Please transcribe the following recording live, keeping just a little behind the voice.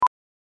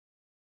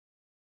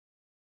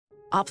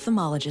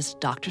Ophthalmologist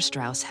Dr.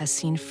 Strauss has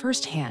seen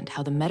firsthand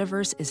how the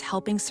metaverse is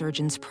helping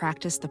surgeons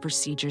practice the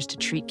procedures to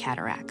treat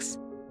cataracts.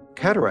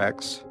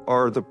 Cataracts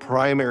are the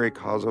primary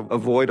cause of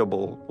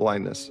avoidable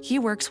blindness. He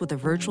works with a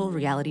virtual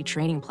reality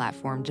training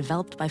platform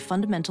developed by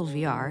Fundamental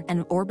VR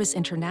and Orbis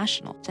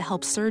International to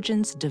help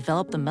surgeons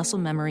develop the muscle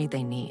memory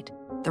they need.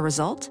 The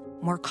result?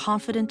 More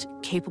confident,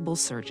 capable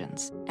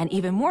surgeons. And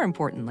even more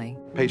importantly,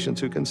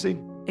 Patients who can see.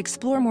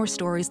 explore more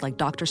stories like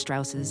Dr.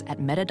 Strauss's at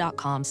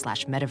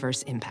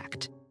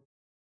meta.com/metaverseimpact.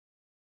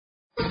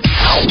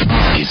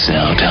 It's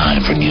now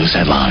time for news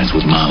headlines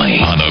with Molly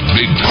on the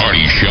Big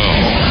Party Show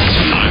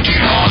on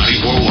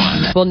Channel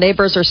 941. Well,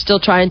 neighbors are still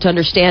trying to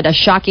understand a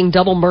shocking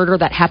double murder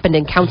that happened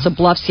in Council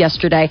Bluffs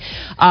yesterday.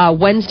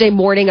 Wednesday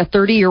morning, a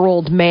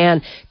 30-year-old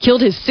man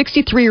killed his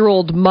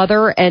 63-year-old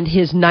mother and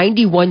his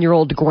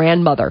 91-year-old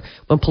grandmother.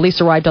 When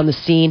police arrived on the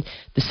scene,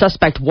 the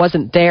suspect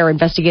wasn't there.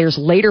 Investigators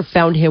later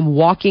found him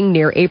walking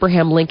near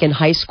Abraham Lincoln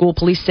High School.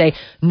 Police say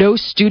no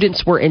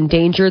students were in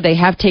danger. They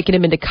have taken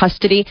him into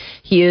custody.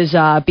 He is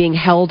being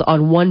held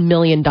on $1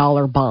 million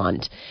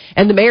bond.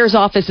 And the mayor's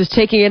office is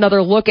taking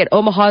another look at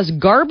Omaha's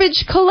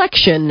garbage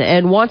collection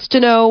and wants to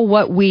know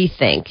what we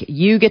think.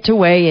 You get to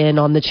weigh in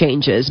on the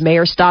changes.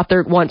 Mayor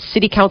Stothert wants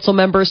city council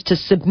members to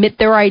submit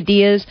their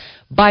ideas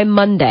by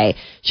Monday.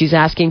 She's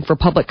asking for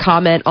public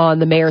comment on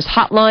the mayor's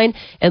hotline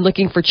and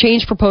looking for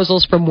change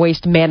proposals from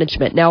Waste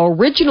Management. Now,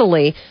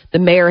 originally, the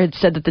mayor had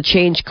said that the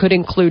change could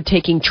include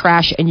taking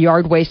trash and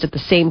yard waste at the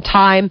same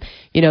time.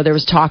 You know, there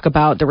was talk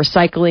about the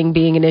recycling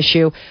being an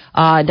issue.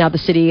 Now, the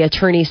city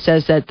attorney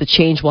says that the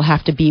change will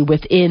have to be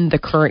within the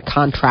current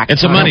contract.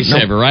 It's a money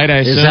saver, right? I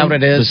assume? Is that what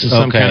it is? This is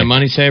some kind of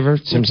money saver?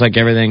 Seems like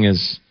everything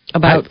is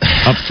about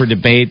up for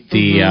debate.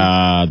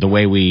 The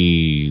way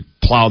we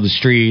plow the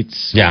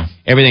streets. Yeah.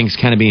 Everything's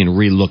kind of being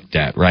relooked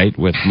at, right?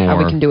 With more. How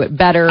we can do it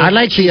better. I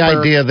like cheaper. the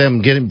idea of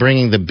them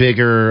bringing the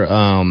bigger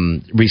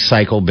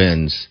recycle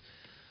bins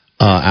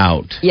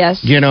out.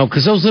 Yes. You know,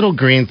 because those little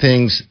green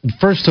things,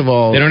 first of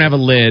all, They don't have a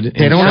lid.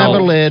 They don't have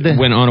a lid.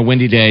 When on a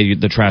windy day,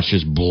 the trash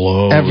just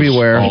blows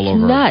everywhere. all It's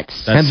over.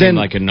 nuts. That And seemed then-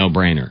 like a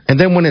no-brainer. And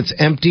then when it's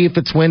empty, if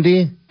it's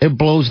windy, it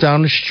blows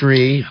down the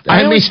street.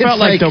 I always mean, felt it's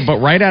like, though, but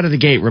right out of the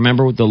gate,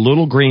 remember with the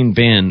little green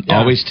bin,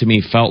 always to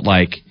me felt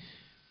like,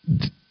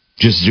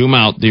 just zoom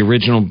out, the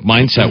original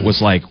mindset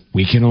was like,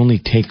 we can only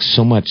take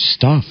so much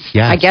stuff.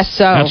 Yeah. I guess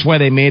so. That's why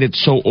they made it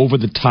so over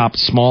the top,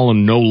 small,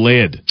 and no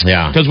lid.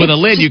 Yeah. Because with a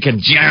lid, you can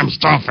jam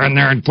stuff in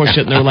there and push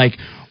it, and they're like,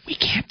 we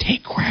can't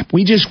take crap.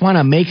 We just want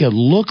to make it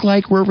look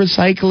like we're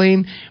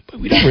recycling, but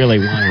we don't really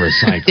want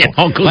to recycle.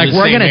 all go Like, to the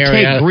we're same going to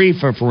area. take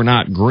grief if we're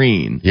not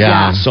green.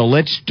 Yeah. So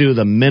let's do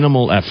the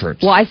minimal effort.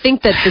 Well, I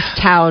think that this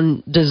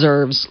town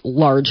deserves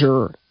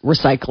larger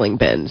recycling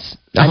bins.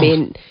 I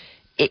mean,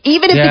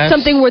 even if Yes. it's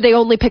something where they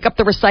only pick up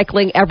the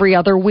recycling every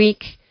other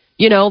week,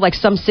 you know, like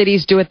some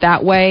cities do it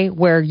that way,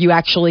 where you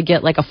actually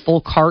get like a full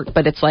cart,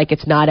 but it's like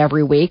it's not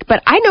every week.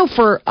 But I know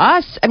for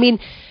us, I mean,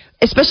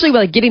 especially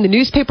with like getting the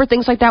newspaper,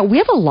 things like that, we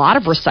have a lot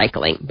of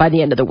recycling by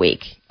the end of the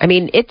week. I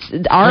mean, it's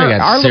our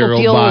little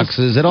cereal deal.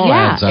 boxes. It all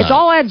adds up. It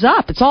all adds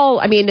up. It's all.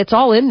 I mean, it's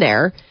all in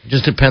there. It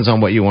just depends on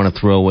what you want to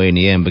throw away in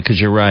the end, because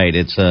you're right.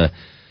 It's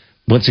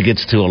once it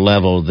gets to a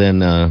level,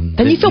 then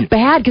you feel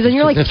bad because then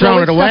you're like they're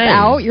throwing throwing it stuff away.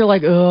 out. You're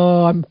like,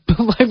 oh,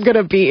 I'm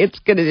gonna be. It's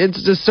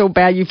just so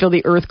bad. You feel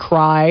the earth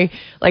cry,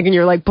 like, and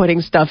you're like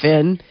putting stuff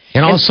in.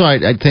 And also,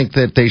 I think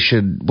that they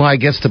should. Well, I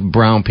guess the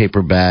brown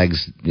paper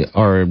bags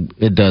are.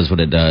 It does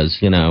what it does.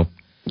 You know.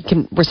 You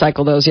can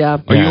recycle those, yeah.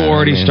 Are you Yeah,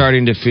 already I mean-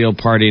 starting to feel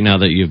party now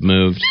that you've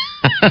moved?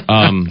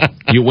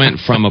 You went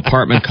from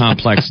apartment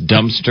complex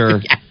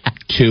dumpster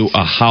to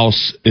a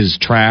house is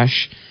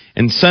trash.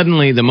 And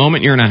suddenly, the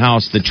moment you're in a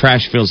house, the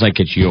trash feels like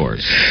it's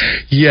yours.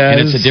 Yes.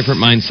 And it's a different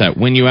mindset.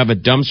 When you have a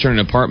dumpster in an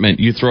apartment,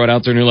 you throw it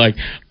out there and you're like,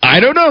 I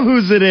don't know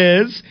whose it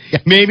is.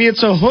 Maybe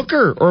it's a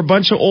hooker or a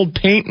bunch of old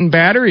paint and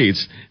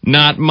batteries.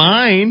 Not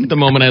mine. The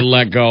moment I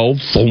let go,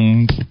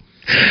 boom.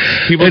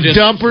 People The just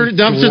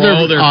dumpsters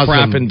throw are their awesome.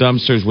 crap in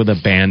dumpsters with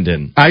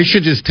abandon. I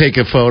should just take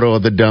a photo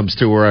of the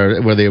dumpster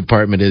where the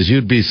apartment is.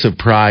 You'd be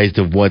surprised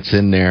of what's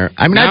in there.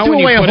 I mean, Now I threw when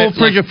you away a put whole it,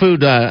 fridge of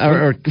food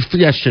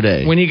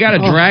yesterday. When you got to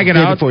drag it day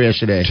out before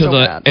yesterday. to So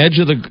the bad. edge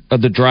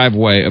of the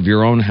driveway of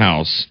your own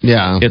house,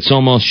 Yeah.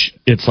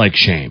 it's like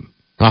shame.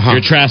 Uh-huh.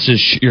 Your trash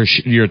is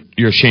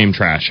your shame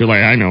trash. You're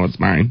like, I know it's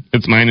mine.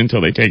 It's mine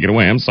until they take it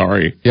away. I'm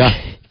sorry. Yeah.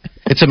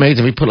 It's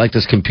amazing. We put like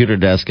this computer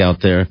desk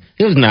out there.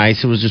 It was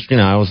nice. It was just,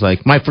 I was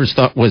like, my first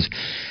thought was,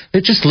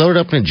 they just load it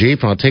up in a Jeep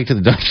and I'll take it to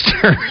the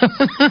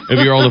dumpster. Of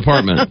your old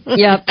apartment.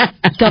 Yep,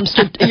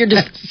 dumpster. You're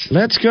just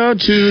Let's go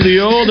to the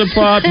old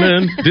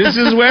apartment. This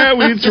is where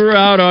we threw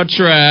out our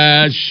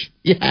trash.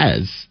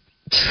 Yes.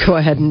 just go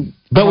ahead and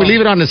But we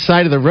leave it on the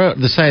side of the road,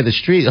 the side of the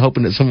street,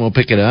 hoping that someone will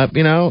pick it up,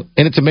 you know?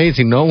 And it's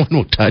amazing. No one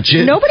will touch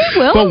it. Nobody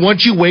will. But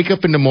once you wake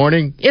up in the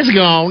morning, it's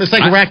gone. It's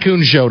like a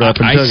raccoon showed up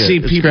and I took it. see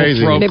It's people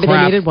crazy. throw Maybe they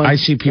crap. needed one. I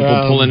see people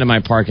pull into my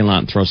parking lot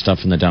and throw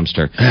stuff in the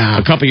dumpster. Yeah.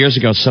 A couple years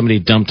ago, somebody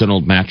dumped an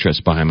old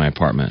mattress behind my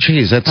apartment.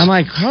 Jeez, that's... I'm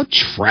like, how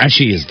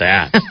trashy is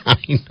that? I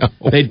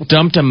know. They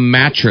dumped a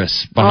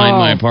mattress behind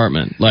my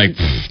apartment. Like,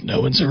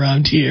 no one's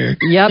around here.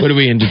 Yep. What are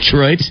we in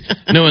Detroit?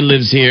 No one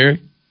lives here.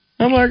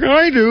 I'm like,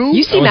 I do.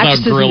 You see Without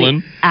mattresses in grilling.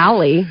 the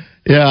alley.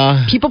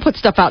 Yeah. People put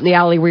stuff out in the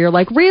alley where you're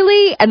like,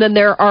 really? And then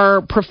there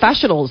are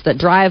professionals that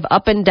drive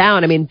up and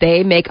down. I mean,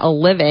 they make a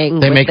living.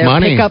 They with make their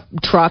money. Pickup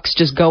trucks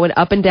just going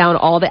up and down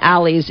all the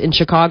alleys in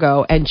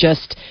Chicago and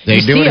just They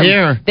you do see it 'em.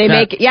 here. They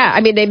That- make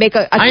they make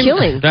a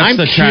killing. That's I'm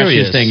the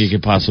curious. trashiest thing you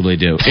could possibly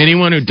do.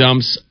 Anyone who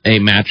dumps a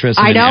mattress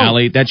in I an know.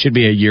 alley, that should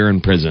be a year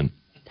in prison.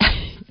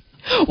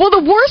 Well,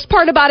 the worst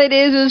part about it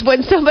is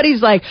when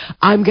somebody's like,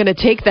 I'm going to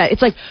take that.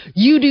 It's like,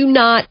 you do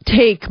not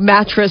take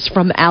mattress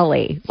from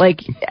alley.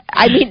 Like,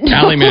 I mean,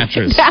 Alley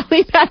mattress.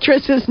 Alley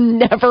mattress is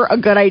never a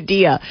good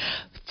idea.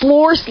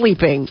 Floor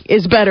sleeping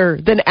is better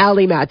than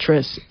alley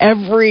mattress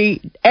every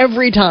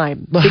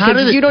time. But how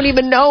because did it- you don't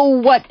even know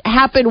what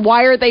happened.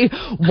 Why are they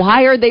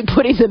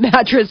putting the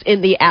mattress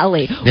in the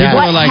alley? Yeah. What People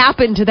are like-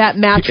 happened to that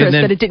mattress And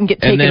then- that it didn't get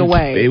and taken then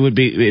away?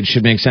 It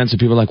should make sense.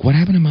 And people are like, what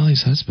happened to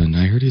Molly's husband?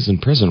 I heard he's in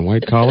prison,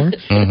 white collar.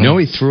 No,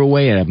 he threw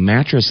away a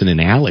mattress in an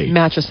alley.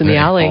 Mattress in the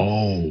alley.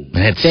 Oh.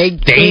 And it They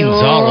stains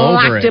all over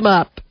locked it. him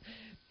up.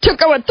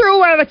 Took him and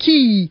threw out a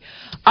key.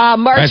 March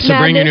All right, so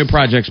bring your Madness. new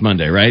projects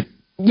Monday, right?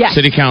 Yes.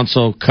 City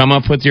Council, come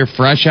up with your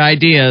fresh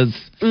ideas.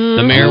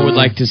 The mayor would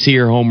like to see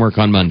your homework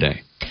on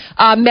Monday.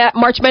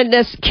 March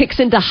Madness kicks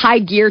into high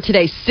gear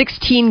today.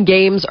 16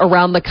 games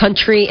around the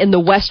country in the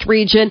West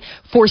region.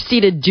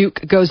 4-seeded Duke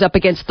goes up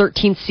against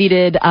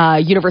 13-seeded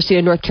University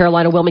of North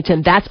Carolina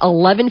Wilmington. That's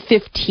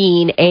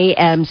 11:15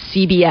 a.m.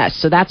 CBS.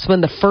 So that's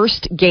when the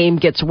first game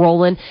gets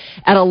rolling.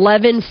 At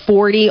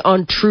 11:40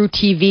 on True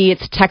TV,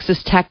 it's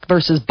Texas Tech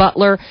versus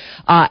Butler.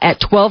 At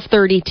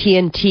 12:30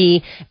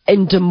 TNT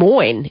in Des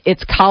Moines,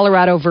 it's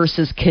Colorado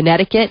versus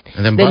Connecticut.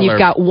 And then you've Butler.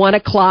 got 1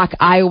 o'clock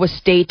Iowa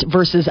State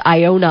versus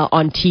Iona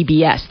on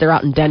TBS. They're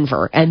out in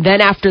Denver. And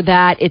then after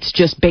that, it's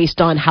just based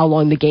on how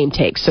long the game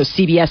takes. So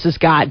CBS has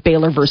got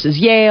Baylor versus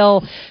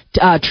Yale.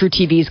 True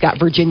TV's got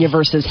Virginia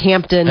versus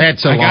Hampton.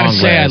 That's a I gotta long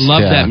say, I list,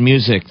 love yeah. that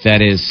music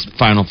that is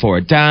Final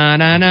Four.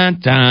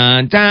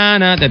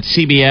 Da-na-na-da-da-na. That's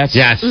CBS.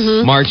 Yes.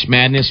 March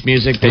Madness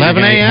music that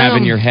 11 you're going to a.m. have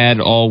in your head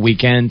all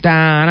weekend.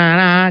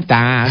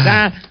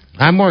 Da-na-na-da-da.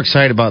 I'm more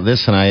excited about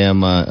this than I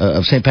am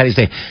of St. Patty's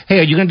Day. Hey,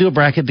 are you going to do a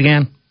bracket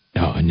again?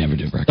 No, I never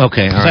do breakfast.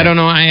 Okay, all Because right. I don't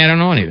know. I don't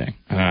know anything.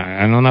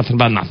 I know nothing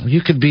about nothing.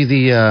 You could be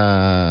the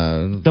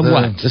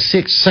what? The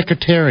sixth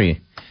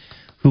secretary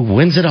who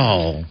wins it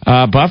all.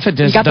 Buffett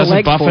You got the doesn't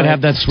legs for Buffett it.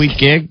 have that sweet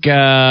gig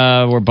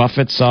where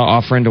Buffett's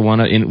offering to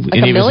any $1 of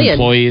his million.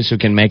 employees who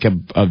can make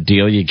a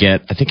deal, you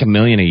get I think $1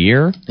 million a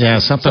year. Yeah,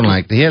 something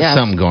like that. He has Yes.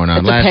 something going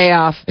on. It's a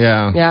payoff.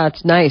 Yeah. Yeah,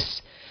 it's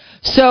nice.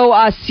 So,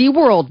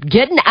 SeaWorld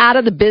getting out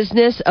of the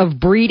business of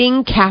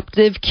breeding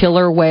captive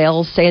killer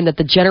whales, saying that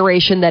the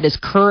generation that is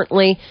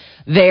currently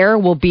there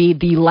will be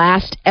the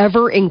last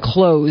ever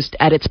enclosed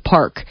at its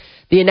park.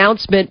 The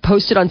announcement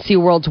posted on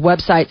SeaWorld's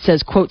website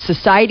says, quote,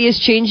 society is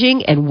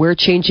changing and we're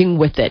changing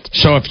with it.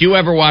 So if you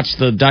ever watched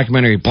the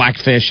documentary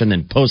Blackfish and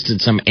then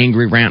posted some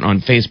angry rant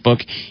on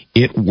Facebook,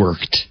 it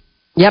worked.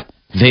 Yep.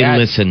 They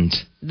listened.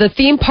 The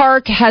theme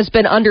park has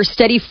been under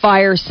steady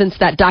fire since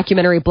that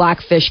documentary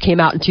Blackfish came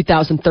out in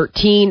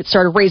 2013. It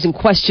started raising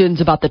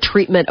questions about the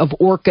treatment of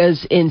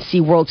orcas in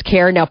SeaWorld's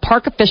care. Now,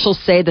 park officials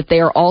say that they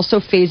are also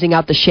phasing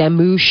out the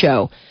Shamu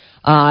show,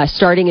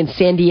 starting in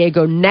San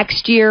Diego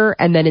next year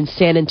and then in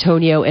San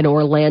Antonio and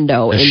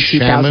Orlando The in Shamu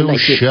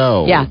 2019.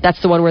 show. Yeah,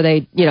 that's the one where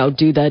they,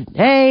 do the,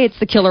 hey, it's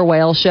the killer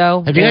whale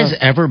show. Have you guys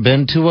ever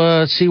been to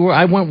a SeaWorld?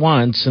 I went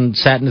once and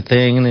sat in the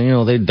thing, and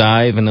then, they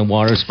dive and the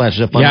water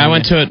splashes up on Yeah, I you.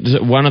 went to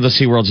one of the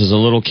SeaWorlds as a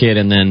little kid,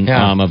 and then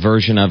Yeah. a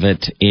version of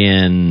it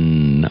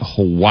in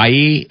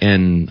Hawaii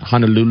and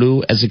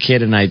Honolulu as a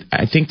kid, and I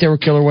think they were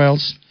killer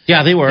whales.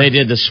 Yeah, they were. They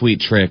did the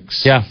sweet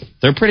tricks. Yeah.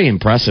 They're pretty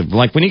impressive.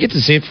 Like, when you get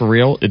to see it for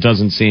real, it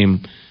doesn't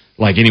seem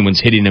like anyone's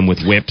hitting them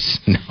with whips.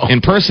 No.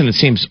 In person, it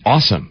seems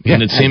awesome.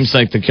 And it Yes. seems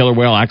like the killer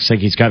whale acts like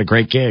he's got a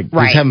great gig.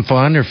 Right. He's having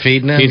fun. They're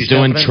feeding him. He's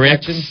doing helping him,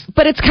 tricks. catching.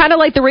 But it's kind of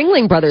like the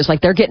Ringling Brothers.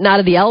 Like, they're getting out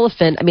of the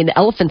elephant. I mean, the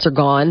elephants are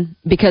gone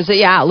because,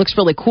 it looks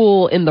really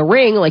cool in the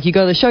ring. Like, you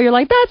go to the show, you're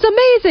like, that's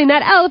amazing.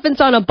 That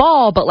elephant's on a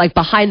ball. But, like,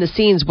 behind the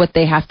scenes, what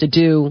they have to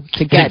do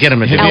to get get 'em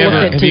to an do it.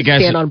 elephant Have to you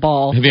guys- stand on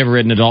ball. Have you ever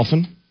ridden a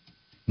dolphin?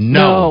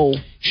 No. You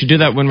should do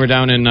that when we're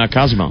down in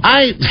Cozumel.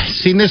 I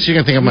seen this. You're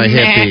gonna think I'm a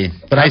hippie,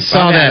 but I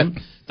saw that.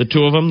 The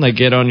two of them, they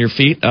get on your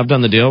feet. I've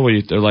done the deal where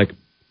they're like,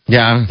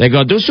 Yeah. they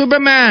go, do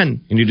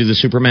Superman. And you do the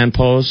Superman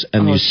pose,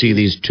 and you see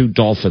these two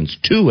dolphins,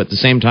 two at the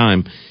same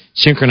time,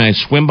 synchronized,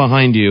 swim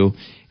behind you,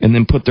 and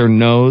then put their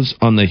nose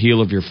on the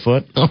heel of your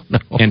foot Oh, no.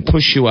 and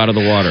push you out of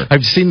the water.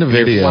 I've seen the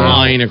video.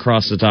 Flying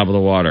across the top of the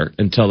water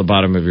until the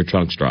bottom of your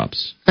trunks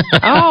drops.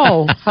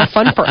 Oh, how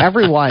fun for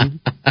everyone.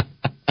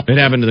 It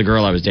happened to the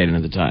girl I was dating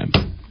at the time.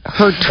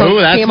 Her trunk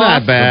that's came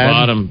not off.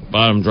 bad. The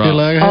bottom drop. You're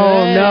like,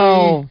 Oh, hey.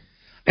 no.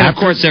 And of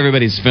course,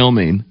 everybody's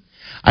filming.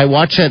 I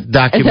watched that And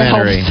then all of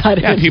documentary. a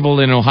sudden, Yeah, people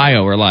in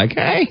Ohio are like,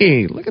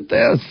 "Hey, look at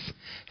this."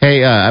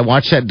 Hey, I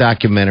watched that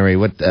documentary.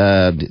 What do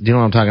you know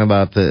what I'm talking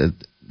about?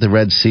 The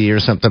Red Sea or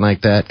something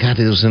like that. God,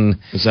 it was in.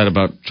 Is that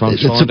about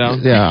trunks it's falling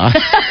down? Yeah.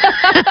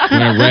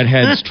 When a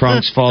redhead's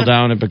trunks fall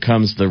down, it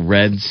becomes the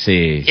Red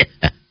Sea.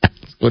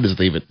 We'll just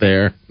leave it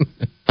there.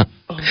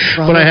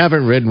 But I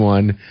haven't ridden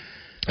one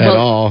at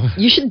all.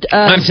 You should.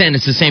 I'm saying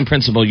it's the same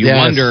principle. You Yes.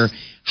 wonder,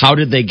 how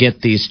did they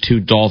get these two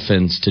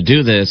dolphins to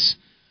do this?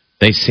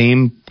 They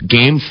seem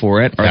game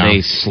for it. Are Yeah.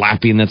 they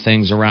slapping the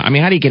things around? I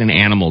mean, how do you get an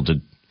animal to...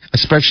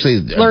 Especially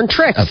Learn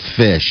tricks. A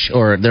fish,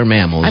 or they're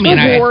mammals. I mean,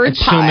 Reward, I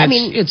assume I it's,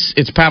 mean,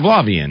 it's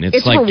Pavlovian.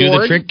 It's like, do the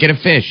reward. trick, get a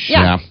fish.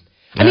 Yeah.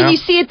 I mean, Yeah. you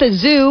see at the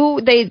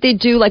zoo, they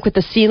do like with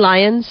the sea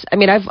lions. I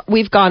mean,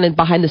 we've gone in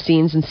behind the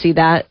scenes and see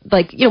that.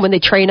 Like, you know, when they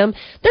train them,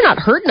 they're not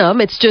hurting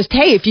them. It's just,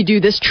 hey, if you do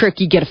this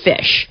trick, you get a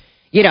fish.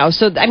 You know,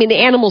 so I mean, the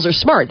animals are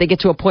smart. They get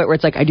to a point where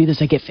it's like, I do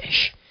this, I get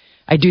fish.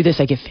 I do this,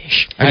 I get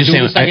fish. I just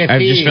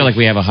fish. feel like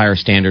we have a higher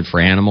standard for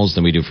animals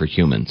than we do for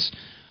humans.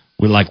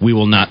 We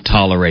will not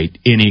tolerate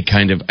any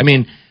kind of... I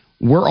mean,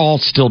 we're all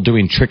still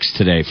doing tricks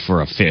today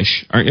for a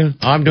fish, aren't you?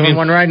 I'm doing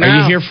one right Are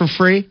now. you here for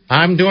free?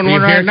 I'm doing Are you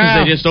one here right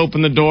now. they just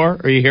opened the door?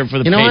 Or are you here for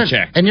the You know what?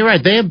 paycheck? And you're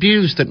right. They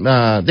abused it.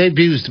 They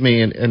abused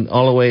me and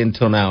all the way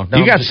until now.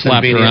 You got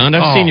slapped around.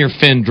 I've seen your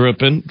fin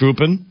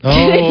drooping.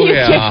 Oh, You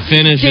yeah. can't-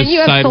 Fin is Didn't just you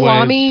have sideways.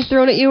 salami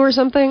thrown at you or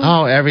something?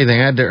 Oh,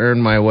 everything. I had to earn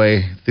my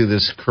way through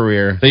this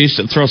career. They used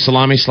to throw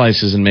salami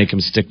slices and make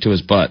him stick to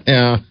his butt.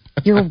 Yeah.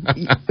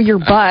 Your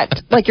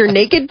butt, like your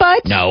naked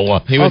butt. No.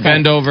 He would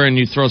bend over and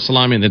you throw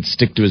salami and it'd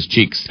stick to his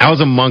cheeks. I was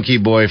a monkey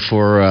boy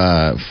for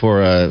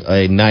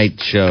a night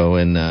show,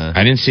 and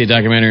I didn't see a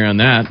documentary on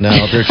that.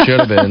 no, there should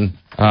have been.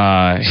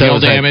 Hail it's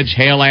like- damage,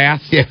 hail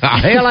ass. Yeah,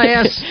 hell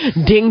ass.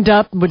 Dinged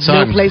up with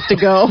Son, no place to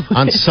go.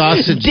 On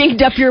sausage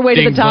Dinged up your way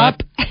to the Dinged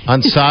top.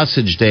 on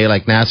Sausage Day,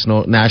 like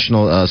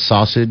National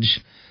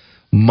Sausage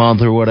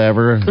Month or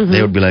whatever,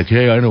 they would be like,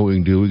 "Hey, I know what we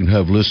can do. We can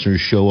have listeners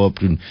show up,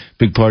 and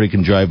Big Party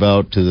can drive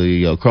out to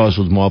the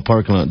Crossroads Mall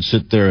parking lot and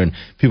sit there, and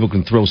people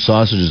can throw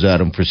sausages at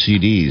them for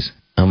CDs."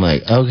 I'm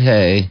like,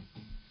 okay,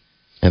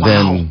 and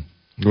then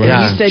You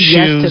said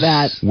yes to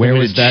that. Where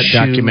was that Shoes.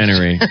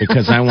 documentary?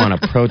 Because I want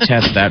to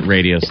protest that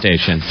radio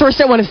station. First,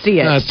 I want to see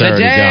it. That's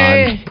already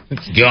Today, gone.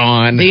 It's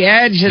gone. The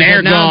Edge has They're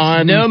announced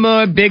gone. no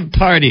more big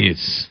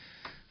parties.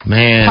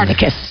 Man,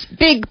 Spartacus.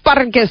 Big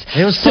Spartacus.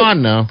 it was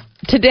fun though.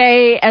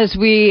 Today, as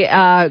we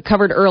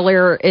covered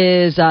earlier,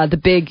 is the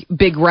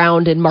big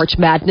round in March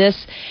Madness.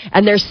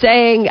 And they're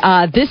saying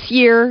this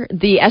year,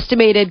 the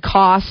estimated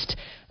cost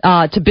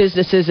to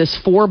businesses is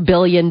 $4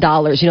 billion.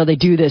 You know, they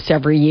do this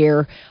every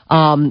year.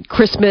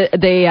 Christmas,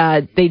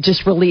 they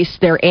just released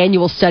their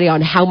annual study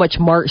on how much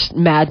March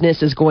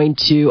Madness is going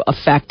to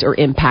affect or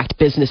impact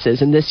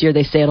businesses. And this year,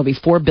 they say it'll be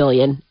 $4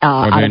 billion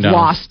out of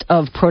loss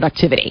of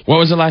productivity. What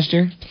was it last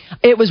year?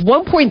 It was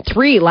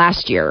 1.3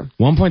 last year.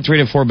 1.3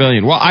 to 4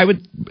 billion. Well,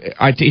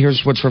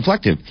 here's what's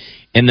reflective.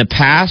 In the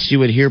past, you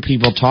would hear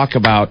people talk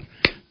about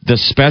the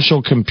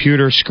special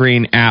computer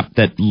screen app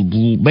that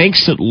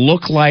makes it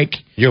look like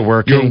You're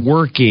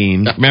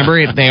working.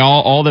 Remember, they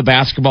all the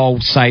basketball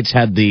sites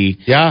had the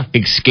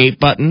escape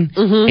button,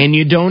 and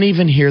you don't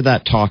even hear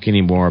that talk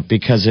anymore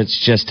because it's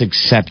just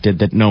accepted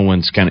that no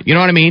one's gonna. You know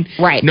what I mean?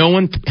 Right. No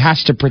one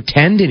has to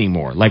pretend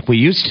anymore like we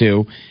used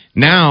to.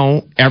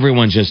 Now,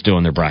 everyone's just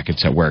doing their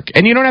brackets at work.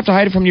 And you don't have to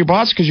hide it from your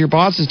boss because your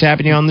boss is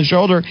tapping you on the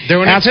shoulder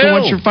Doing it asking too.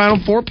 what your Final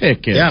Four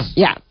pick is. Yeah.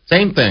 Yeah.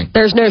 Same thing.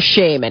 There's no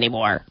shame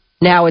anymore.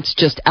 Now it's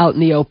just out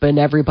in the open.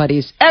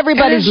 Everybody's Is there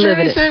living it.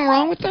 anything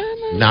wrong with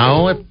that?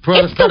 No, It's the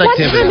one time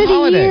productivity. of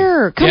the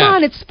year. Come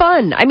on, it's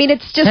fun. I mean,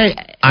 it's just. Hey,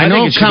 I know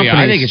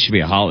think it should be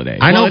a holiday.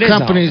 I know Well, it is a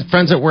companies, holiday.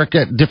 friends that work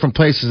at different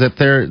places that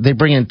they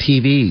bring in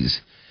TVs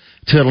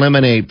to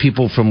eliminate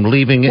people from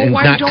leaving and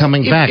Why not don't-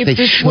 coming back. If They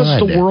this should. was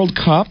the World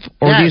Cup,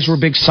 or Yes. these were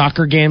big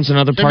soccer games in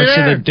other They'd be parts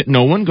there. of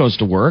no one goes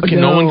to work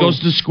and no No. one goes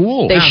to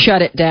school. They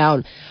shut it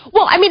down.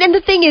 Well, I mean, and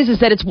the thing is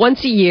that it's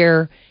once a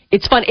year.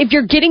 It's fun if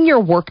you're getting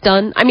your work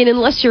done. I mean,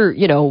 unless you're,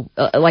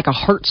 like a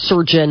heart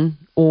surgeon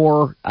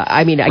or,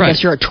 I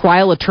guess you're a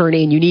trial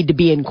attorney and you need to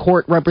be in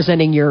court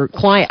representing your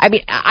client. I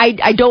mean,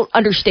 I don't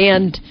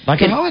understand.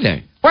 Like a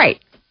holiday. Right.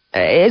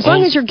 As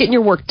long as you're getting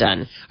your work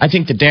done. I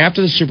think the day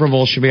after the Super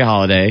Bowl should be a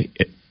holiday,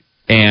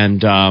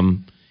 and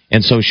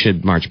so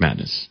should March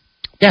Madness.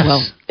 Yes.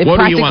 Well, it What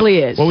do you practically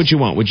want? is. What would you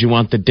want? Would you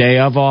want the day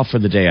of off or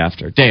the day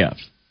after? Day of.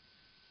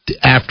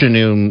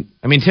 Afternoon.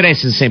 I mean,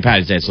 today's St.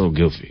 Patty's Day. It's a little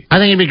goofy. I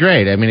think it'd be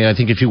great. I mean, I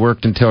think if you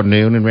worked until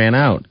noon and ran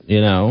out,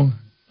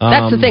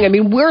 That's the thing. I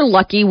mean, we're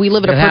lucky. We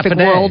live in a half a perfect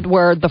day. world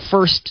where the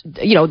first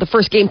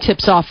game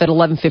tips off at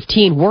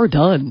 11:15. We're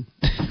done.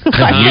 You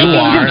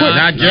are.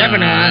 Not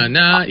Gemini.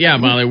 No, yeah,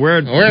 Molly,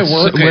 we're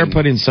working. we're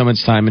putting so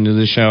much time into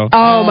the show.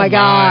 Oh my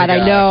God!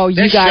 I know you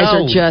This guys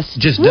show are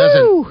just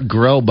doesn't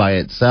grow by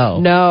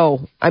itself.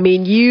 No, I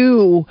mean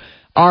you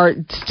are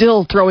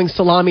still throwing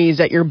salamis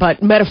at your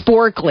butt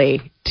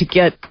metaphorically to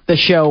get the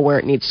show where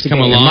it needs to Come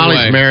be. along. Molly's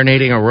way.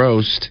 marinating a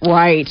roast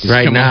Right.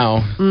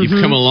 now. You've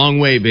come a long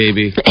way,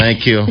 baby.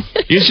 Thank you.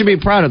 You should be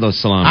proud of those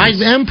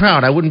salamis. I am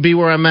proud. I wouldn't be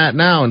where I'm at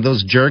now. And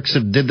those jerks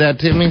that did that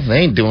to me, they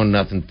ain't doing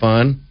nothing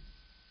fun.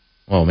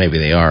 Well, maybe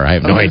they are. I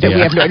have no idea.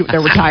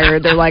 They're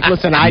retired. They're like,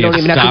 listen, I don't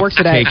even have to work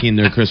today. Taking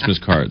their Christmas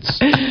cards.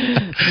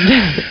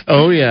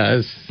 Oh,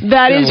 yes.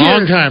 That is a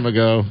long time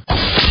ago.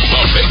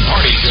 The Big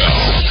Party Show.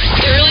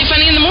 They're really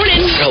funny in the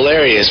morning.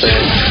 Hilarious,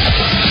 man.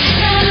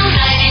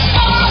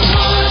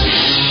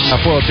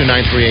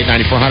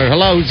 402-938-9400.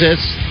 Hello, who's this?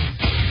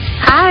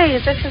 Hi,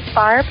 this is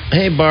Barb.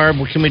 Hey, Barb.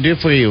 What can we do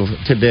for you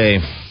today?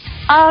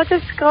 Oh,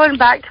 just going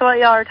back to what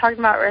y'all were talking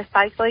about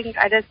recycling,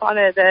 I just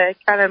wanted to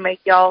kind of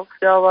make y'all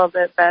feel a little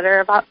bit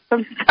better about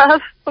some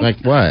stuff. Like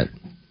what?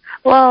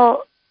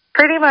 Well,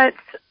 pretty much,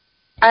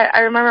 I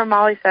remember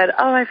Molly said,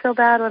 oh, I feel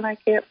bad when I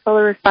can't fill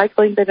the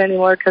recycling bin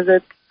anymore because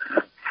it's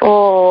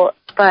full.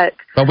 But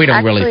we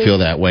don't really feel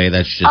that way.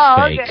 That's just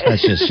fake. Okay.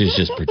 That's just she's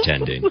just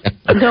pretending.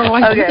 No,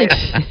 I think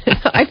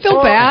I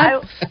feel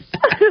bad.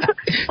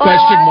 Question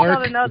I mark.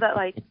 want to know that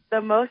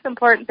the most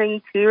important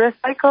thing to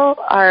recycle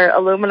are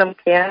aluminum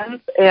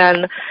cans,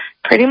 and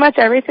pretty much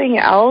everything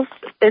else.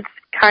 It's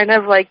kind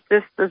of like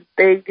this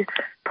big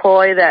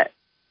ploy that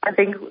I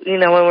think when we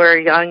were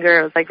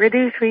younger, it was like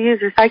reduce,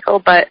 reuse,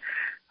 recycle, but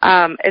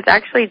it's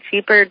actually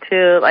cheaper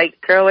to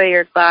throw away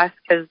your glass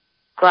because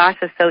glass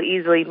is so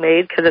easily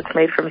made because it's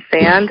made from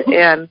sand,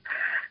 and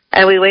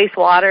we waste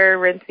water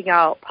rinsing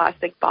out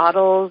plastic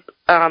bottles,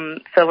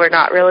 so we're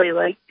not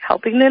really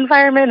helping the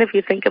environment if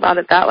you think about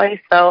it that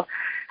way. So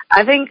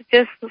I think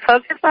just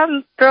focus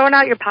on throwing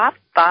out your pop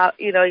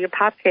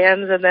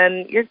cans, and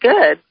then you're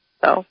good.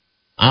 So.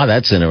 Ah,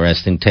 that's an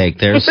interesting take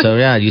there. So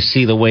yeah, you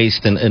see the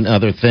waste and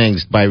other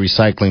things by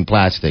recycling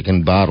plastic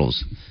and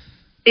bottles.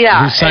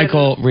 Yeah.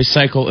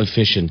 Recycle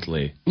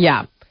efficiently.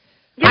 Yeah.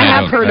 Yeah,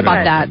 I have heard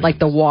about that, like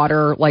the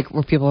water,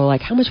 where people are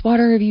like, how much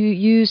water have you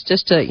used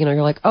just to,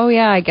 you're like, oh,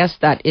 yeah, I guess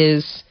that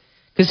is,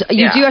 because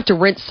you do have to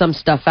rinse some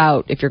stuff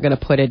out if you're going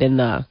to put it in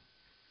the...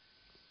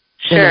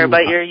 Sure,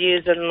 but you're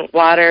using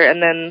water,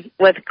 and then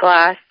with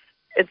glass,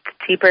 it's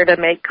cheaper to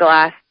make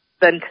glass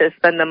than to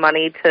spend the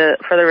money for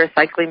the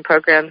recycling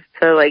programs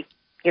to,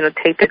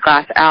 take the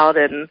glass out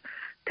and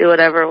do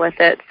whatever with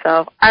it.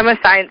 So I'm a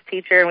science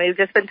teacher, and we've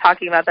just been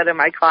talking about that in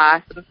my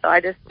class, and so I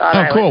just thought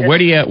Oh, cool. Where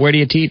do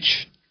you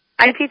teach?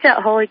 I teach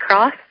at Holy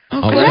Cross.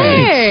 Oh,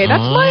 great. That's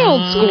my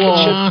old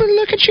school.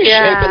 Look at you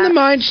shaping the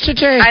minds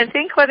today. I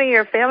think one of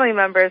your family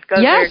members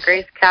goes there,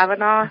 Grace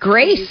Kavanaugh.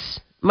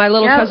 Grace. My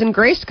little cousin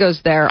Grace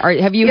goes there.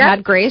 Have you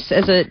had Grace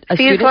as a student?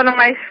 She's one of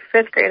my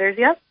fifth graders,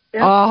 yep.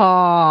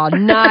 Oh,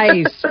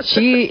 nice.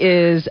 She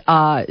is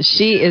a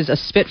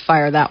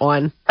spitfire, that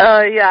one.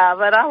 Oh, yeah,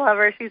 but I love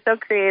her. She's so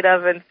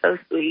creative and so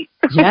sweet.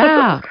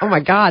 Yeah. Oh, my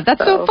God. That's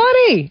so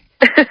funny.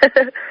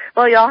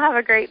 Well, y'all have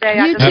a great day.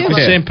 Happy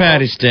St.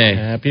 Patty's Day.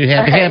 Happy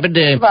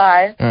day.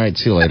 Bye. All right,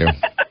 see you later.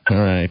 All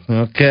right.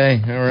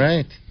 Okay. All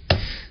right.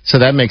 So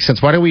that makes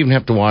sense. Why do we even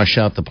have to wash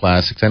out the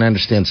plastics? And I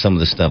understand some of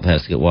the stuff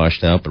has to get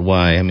washed out, but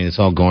why? I mean, it's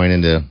all going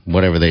into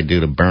whatever they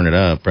do to burn it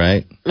up,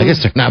 right? I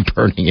guess they're not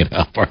burning it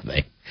up, are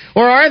they?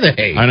 Or are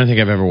they? I don't think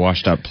I've ever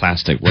washed out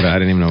plastic. I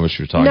didn't even know what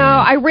you were talking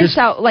about. No, I rinse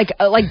out like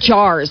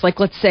jars. Like,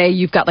 let's say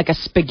you've got a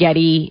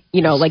spaghetti,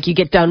 you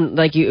get done,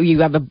 you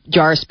have a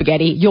jar of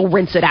spaghetti. You'll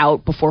rinse it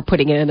out before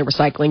putting it in the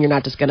recycling. You're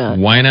not just going to...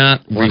 Why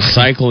not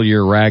recycle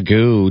your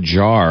ragu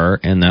jar,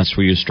 and that's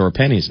where you store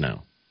pennies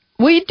now?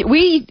 We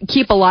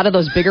keep a lot of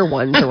those bigger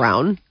ones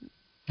around.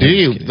 Do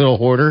you, little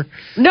hoarder?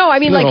 No, I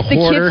mean, little the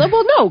hoarder? kids...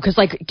 Well, no, because,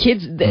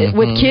 kids...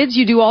 With kids,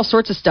 you do all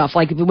sorts of stuff.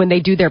 Like, when they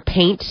do their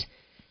paint...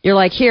 You're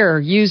like, here,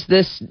 use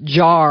this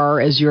jar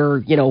as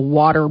your,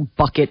 water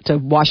bucket to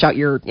wash out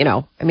your,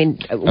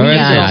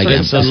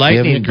 it's a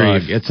lightning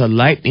bug. It's a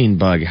lightning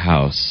bug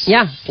house.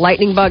 Yeah,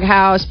 lightning bug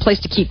house, place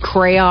to keep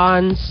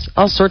crayons,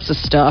 all sorts of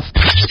stuff.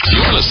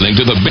 You're listening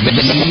to the Big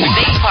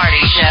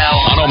Party Show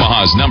on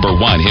Omaha's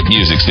 #1 hit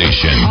music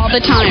station. all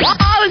the time.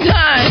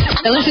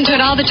 I listen to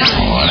it all the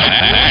time. On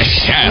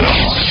Channel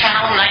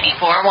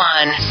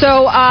 94.1.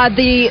 So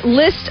the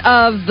list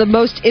of the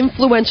most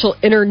influential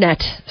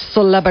internet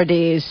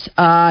celebrities,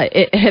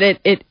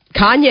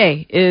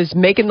 Kanye is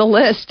making the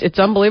list. It's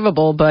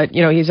unbelievable, but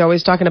he's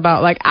always talking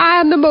about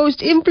I'm the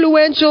most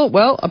influential.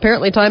 Well,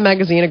 apparently Time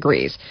Magazine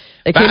agrees.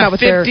 They came out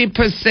with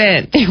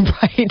 50%.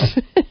 Right.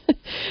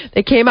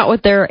 They came out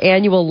with their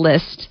annual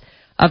list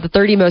of the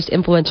 30 most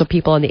influential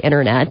people on the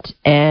internet,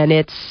 and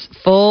it's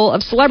full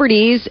of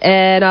celebrities,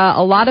 and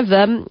a lot of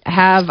them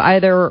have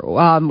either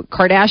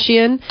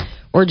Kardashian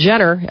or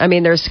Jenner. I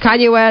mean, there's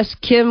Kanye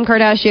West, Kim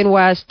Kardashian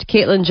West,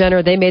 Caitlyn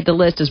Jenner. They made the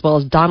list, as well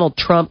as Donald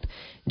Trump,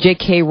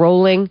 J.K.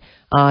 Rowling.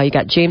 You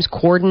got James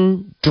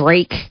Corden,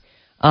 Drake.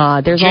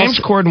 James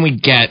Corden we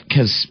get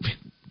because,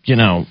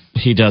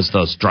 he does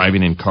those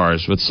driving in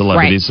cars with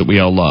celebrities that we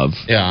all love.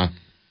 Yeah.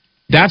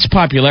 That's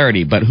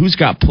popularity, but who's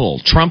got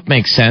pull? Trump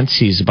makes sense.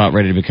 He's about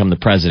ready to become the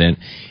president.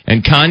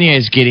 And Kanye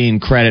is getting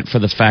credit for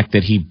the fact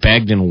that he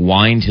begged and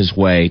whined his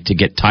way to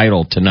get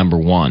Tidal to number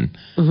one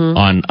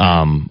on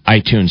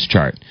iTunes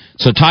chart.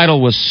 So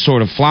Tidal was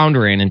sort of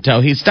floundering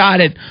until he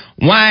started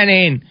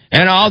whining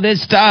and all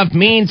this stuff.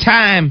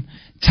 Meantime,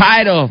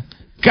 Tidal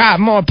got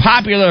more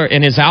popular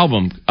in his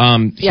album.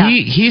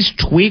 He's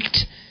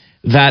tweaked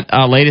that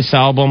latest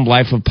album,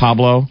 Life of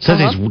Pablo. Says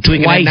he's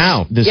tweaking it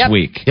now. This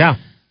week. Yeah.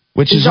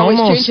 Which He's is always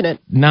almost changing it.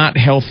 not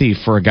healthy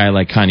for a guy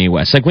like Kanye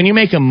West. Like when you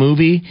make a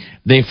movie,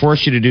 they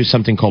force you to do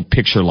something called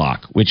picture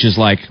lock, which is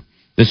like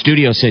the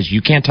studio says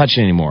you can't touch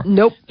it anymore.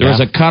 Nope. There's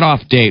a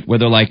cutoff date where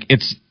they're like,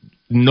 it's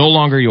no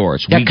longer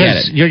yours. We get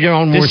it. You're your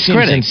own worst This seems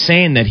critic.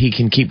 insane that he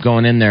can keep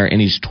going in there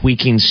and he's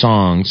tweaking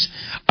songs.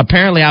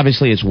 Apparently,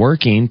 obviously, it's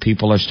working.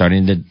 People are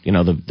starting to,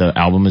 the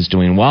album is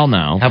doing well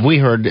now. Have we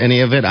heard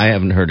any of it? I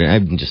haven't heard it.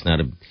 I'm just not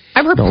a...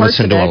 I've heard don't parts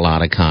listen of to it. a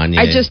lot of Kanye.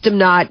 I just am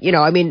not,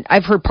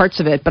 I've heard parts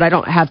of it, but I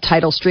don't have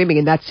Tidal streaming,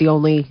 and that's the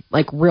only,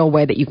 real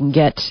way that you can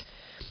get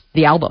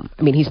the album.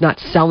 I mean, he's not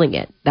selling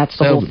it. That's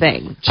the whole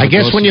thing. I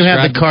guess when you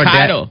have the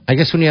Tidal.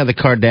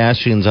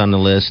 Kardashians on the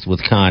list with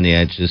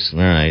Kanye, it's just all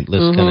right.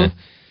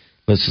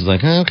 Let's is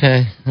like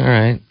okay, all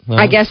right. Well,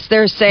 I guess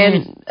they're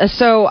saying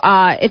so.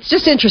 It's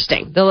just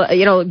interesting.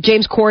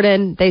 James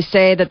Corden. They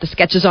say that the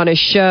sketches on his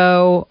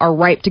show are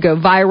ripe to go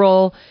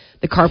viral.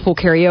 The Carpool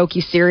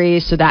Karaoke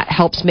series, so that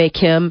helps make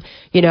him.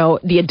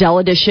 The Adele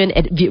edition.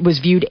 It was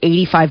viewed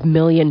 85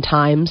 million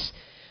times.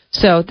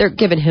 So they're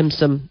giving him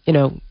some,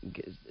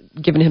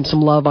 giving him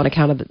some love on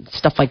account of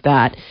stuff like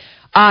that.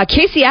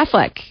 Casey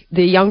Affleck,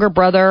 the younger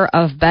brother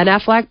of Ben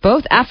Affleck,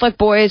 both Affleck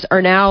boys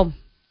are now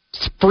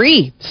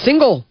free,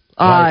 single.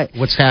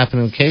 what's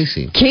happening with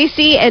Casey?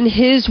 Casey and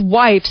his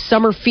wife,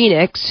 Summer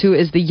Phoenix, who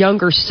is the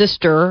younger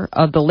sister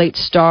of the late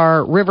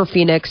star River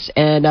Phoenix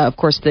and, of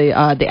course, the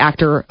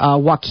actor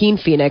Joaquin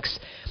Phoenix,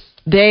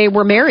 they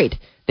were married.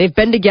 They've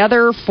been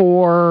together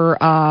for,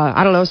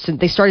 since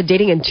they started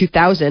dating in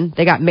 2000.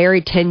 They got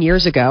married 10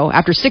 years ago.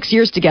 After 6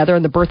 years together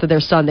and the birth of their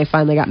son, they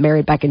finally got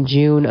married back in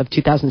June of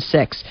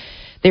 2006.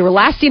 They were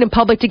last seen in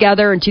public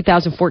together in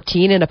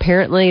 2014, and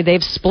apparently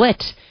they've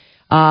split.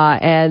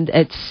 And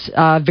it's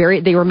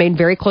they remain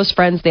very close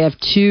friends. They have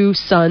two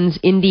sons,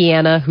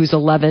 Indiana, who's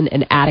 11,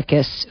 and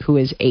Atticus, who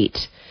is 8.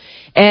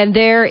 And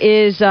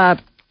there's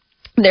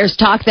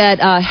talk that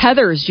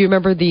Heathers, do you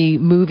remember the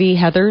movie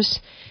Heathers?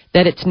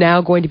 That it's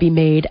now going to be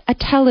made a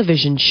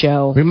television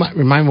show.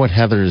 Remind what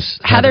Heathers...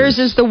 Heathers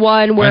is the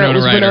one where it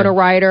was Winona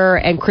Ryder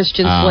and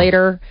Christian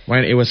Slater.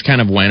 It was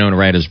kind of Winona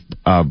Ryder's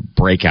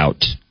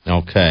breakout.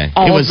 Okay.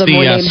 All it was of them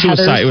were named suicide.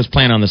 Heathers. It was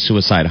playing on the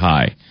Suicide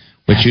High,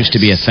 which used to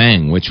be a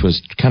thing, which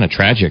was kind of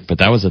tragic, but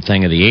that was a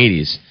thing of the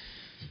 80s.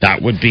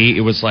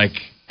 It was like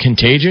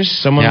contagious.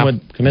 Someone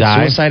would commit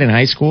suicide in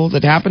high school.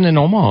 That happened in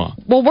Omaha.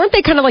 Well, weren't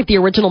they kind of like the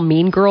original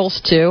Mean Girls,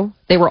 too?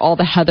 They were all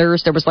the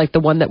Heathers. There was like the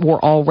one that wore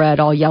all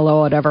red, all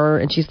yellow, whatever.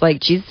 And she's like,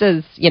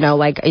 Jesus,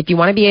 if you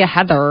want to be a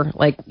Heather,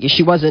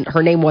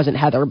 her name wasn't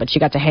Heather, but she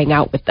got to hang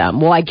out with them.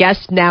 Well, I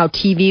guess now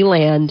TV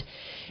Land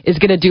is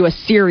going to do a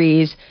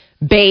series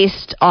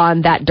based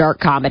on that dark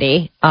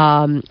comedy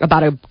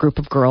about a group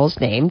of girls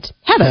named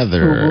Heather.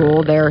 Who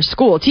rule their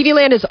school. TV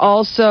Land is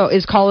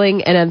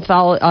calling an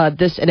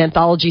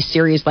anthology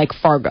series like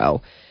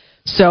Fargo.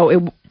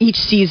 So each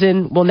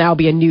season will now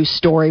be a new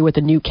story with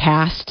a new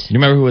cast. You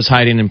remember who was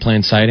hiding in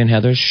plain sight in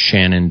Heathers?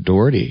 Shannon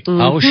Doherty. Mm-hmm.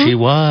 Oh, she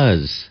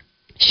was.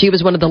 She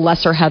was one of the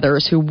lesser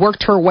Heathers who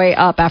worked her way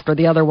up after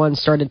the other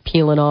ones started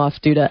peeling off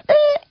due to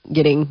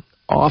getting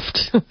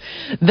offed.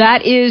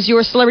 That is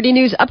your celebrity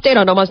news update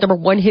on Omaha's number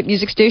one hit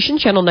music station,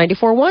 Channel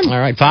 94.1. All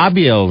right,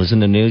 Fabio was in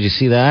the news. You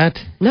see that?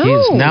 No.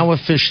 He's now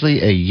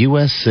officially a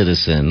U.S.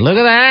 citizen. Look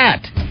at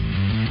that.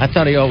 I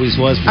thought he always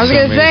was. I was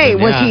going to say,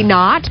 was he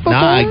not before?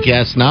 No, I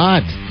guess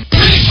not.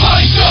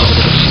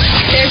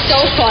 They're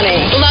so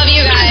funny. Love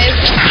you guys.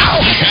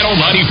 Channel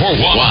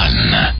 94.1.